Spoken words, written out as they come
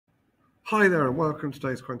Hi there and welcome to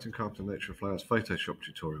today's Quentin Carpenter Nature of Flowers Photoshop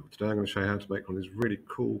tutorial. Today I'm going to show you how to make one of these really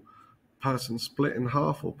cool person split in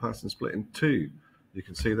half or person split in two. You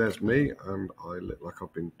can see there's me and I look like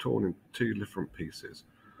I've been torn in two different pieces.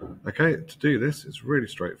 Okay, to do this it's really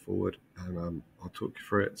straightforward and I'll talk you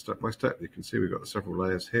through it step by step. You can see we've got several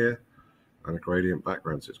layers here and a gradient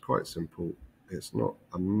background, so it's quite simple. It's not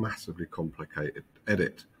a massively complicated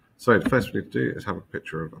edit. So the first thing we need to do is have a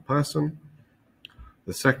picture of a person.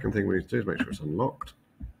 The second thing we need to do is make sure it's unlocked.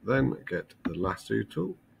 Then get the lasso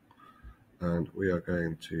tool and we are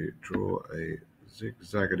going to draw a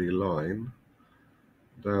zigzaggedy line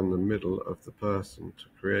down the middle of the person to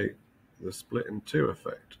create the split in two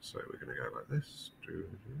effect. So we're going to go like this,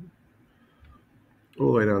 all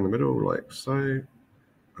the way down the middle like so, and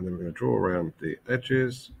then we're going to draw around the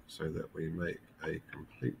edges so that we make a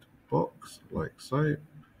complete box like so.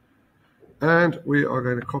 And we are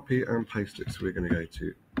going to copy and paste it. So we're going to go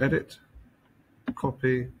to Edit,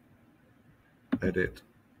 Copy, Edit,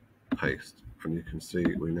 Paste. And you can see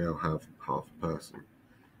we now have half a person.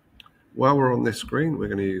 While we're on this screen, we're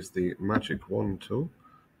going to use the Magic Wand tool.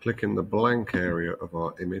 Click in the blank area of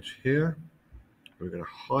our image here. We're going to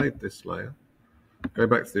hide this layer. Go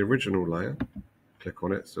back to the original layer. Click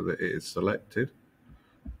on it so that it is selected.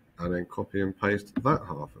 And then copy and paste that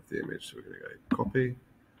half of the image. So we're going to go Copy,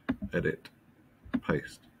 Edit,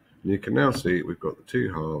 Paste. And you can now see we've got the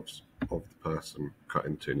two halves of the person cut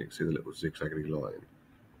into, and you can see the little zigzaggedy line.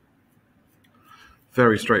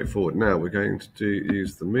 Very straightforward. Now we're going to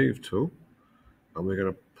use the Move tool and we're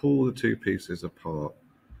going to pull the two pieces apart.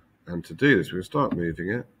 And to do this, we're going to start moving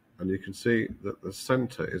it, and you can see that the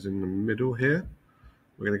center is in the middle here.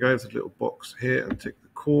 We're going to go to the little box here and tick the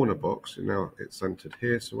corner box, and now it's centered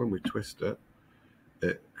here, so when we twist it,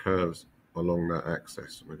 it curves along that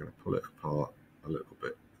axis, and we're going to pull it apart a little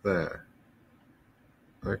bit there.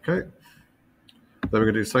 Okay, then we're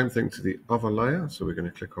going to do the same thing to the other layer. So we're going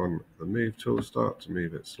to click on the Move tool, start to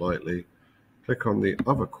move it slightly, click on the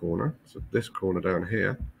other corner, so this corner down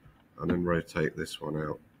here, and then rotate this one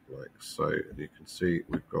out like so. And you can see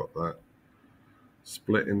we've got that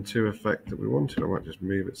split in two effect that we wanted. I might just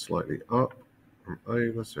move it slightly up and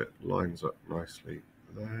over so it lines up nicely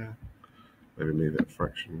there. Maybe move it a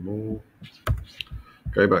fraction more.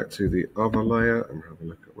 Go back to the other layer and have a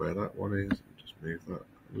look at where that one is, and just move that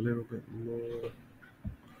a little bit more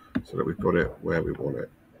so that we've got it where we want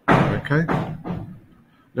it. Okay,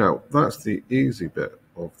 now that's the easy bit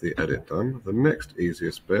of the edit done. The next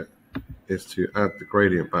easiest bit is to add the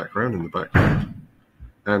gradient background in the background,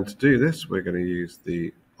 and to do this we're going to use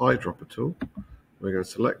the eyedropper tool. We're going to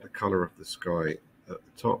select the color of the sky at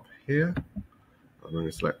the top here, and I'm going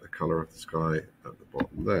to select the color of the sky at the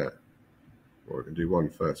bottom there. We're going to do one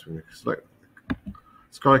first. We're going to select the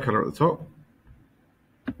sky color at the top.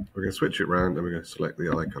 We're going to switch it around and we're going to select the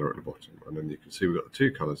eye color at the bottom. And then you can see we've got the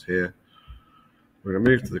two colors here. We're going to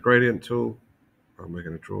move to the gradient tool and we're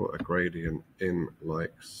going to draw a gradient in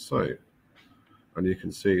like so. And you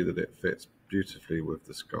can see that it fits beautifully with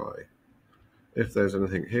the sky. If there's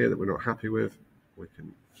anything here that we're not happy with, we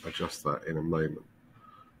can adjust that in a moment.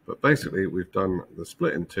 But basically we've done the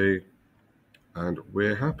split in two, and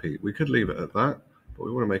we're happy. We could leave it at that, but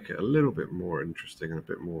we want to make it a little bit more interesting and a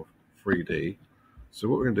bit more 3D. So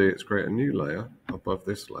what we're going to do is create a new layer above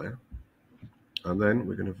this layer, and then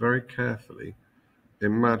we're going to very carefully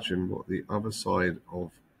imagine what the other side of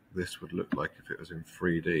this would look like if it was in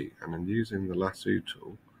 3D. And then using the lasso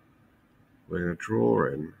tool, we're going to draw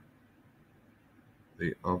in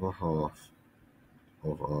the other half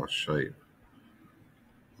of our shape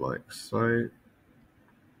like so,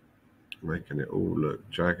 making it all look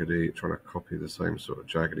jaggedy, trying to copy the same sort of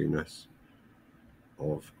jaggediness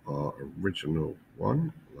of our original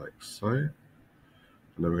one, like so. And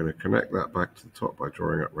then we're going to connect that back to the top by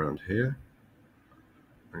drawing it around here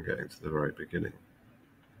and getting to the very beginning.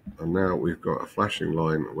 And now we've got a flashing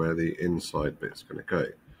line where the inside bit's going to go.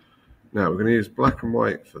 Now we're going to use black and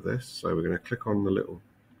white for this, so we're going to click on the little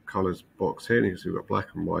colors box here, and you can see we've got black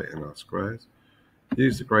and white in our squares.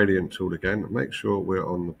 Use the gradient tool again, make sure we're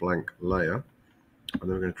on the blank layer, and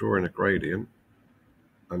then we're going to draw in a gradient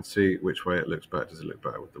and see which way it looks better. Does it look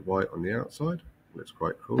better with the white on the outside? It looks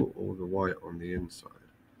quite cool, or the white on the inside?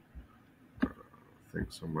 I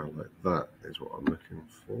think somewhere like that is what I'm looking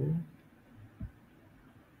for.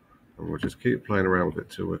 And we'll just keep playing around with it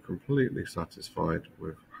till we're completely satisfied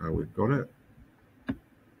with how we've got it.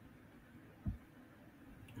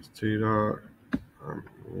 It's too dark, and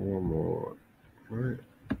one more. Right,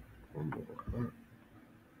 one more like that.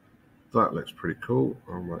 That looks pretty cool.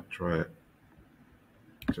 I might try it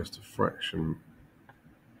just a fraction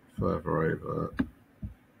further over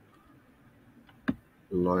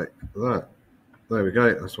like that. There we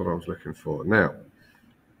go, that's what I was looking for. Now,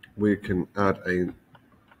 we can add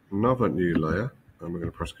another new layer, and we're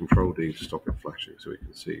going to press Ctrl D to stop it flashing so we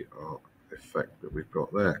can see our effect that we've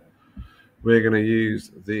got there. We're going to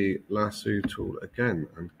use the lasso tool again,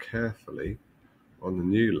 and carefully on the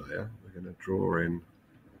new layer, we're going to draw in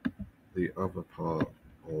the other part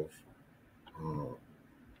of our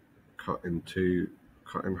cut in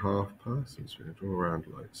half person. So we're going to draw around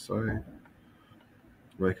like so,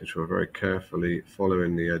 making sure very carefully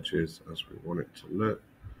following the edges as we want it to look.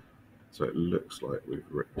 So it looks like we've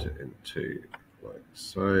ripped it in two, like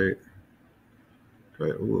so.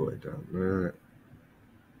 Go all the way down there,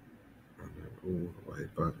 and then all the way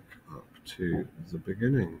back up to the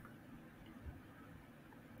beginning.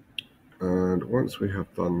 And once we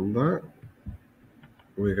have done that,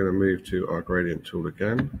 we're going to move to our gradient tool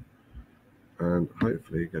again, and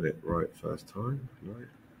hopefully get it right first time.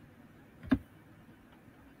 Right.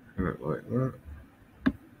 Get it like that.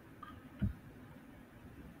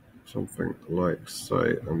 Something like so,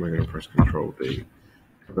 and we're going to press Ctrl D.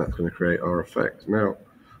 That's going to create our effect. Now,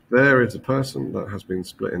 there is a person that has been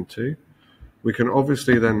split in two. We can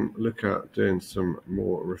obviously then look at doing some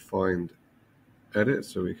more refined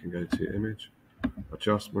edits. So we can go to Image,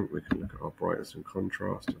 Adjustment. We can look at our brightness and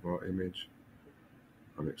contrast of our image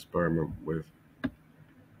and experiment with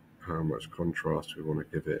how much contrast we want to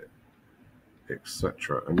give it,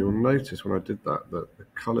 etc. And you'll notice when I did that the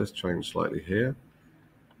colors changed slightly here.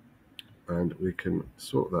 And we can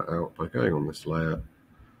sort that out by going on this layer,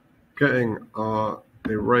 getting our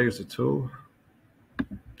eraser tool,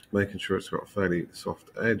 making sure it's got a fairly soft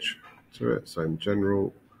edge to it. So in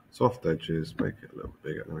general, soft edges, make it a little bit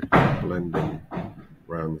bigger, and we can blend in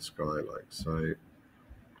around the sky like so.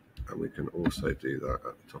 And we can also do that at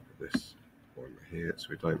the top of this one here, so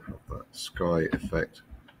we don't have that sky effect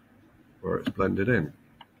where it's blended in.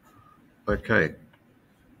 Okay.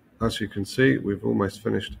 As you can see, we've almost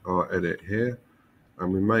finished our edit here,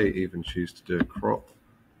 and we may even choose to do a crop,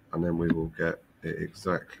 and then we will get it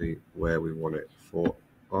exactly where we want it for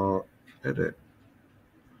our edit.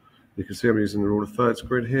 You can see I'm using the rule of thirds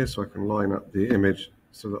grid here, so I can line up the image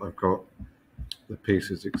so that I've got the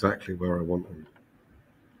pieces exactly where I want them.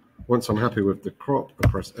 Once I'm happy with the crop, I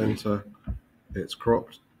press enter, it's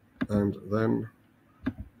cropped, and then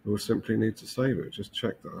we'll simply need to save it. Just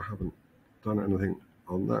check that I haven't done anything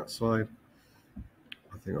on that side.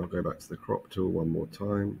 I think I'll go back to the crop tool one more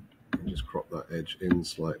time and just crop that edge in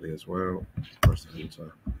slightly as well. Press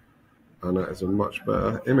enter, and that is a much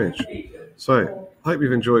better image. So, hope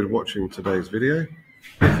you've enjoyed watching today's video.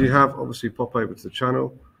 If you have, obviously pop over to the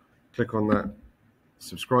channel, click on that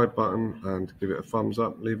subscribe button and give it a thumbs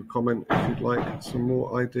up. Leave a comment if you'd like some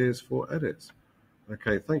more ideas for edits.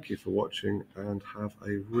 Okay, thank you for watching, and have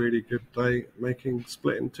a really good day making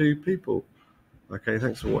Split in Two people. Okay,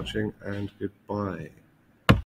 thanks for watching, and goodbye.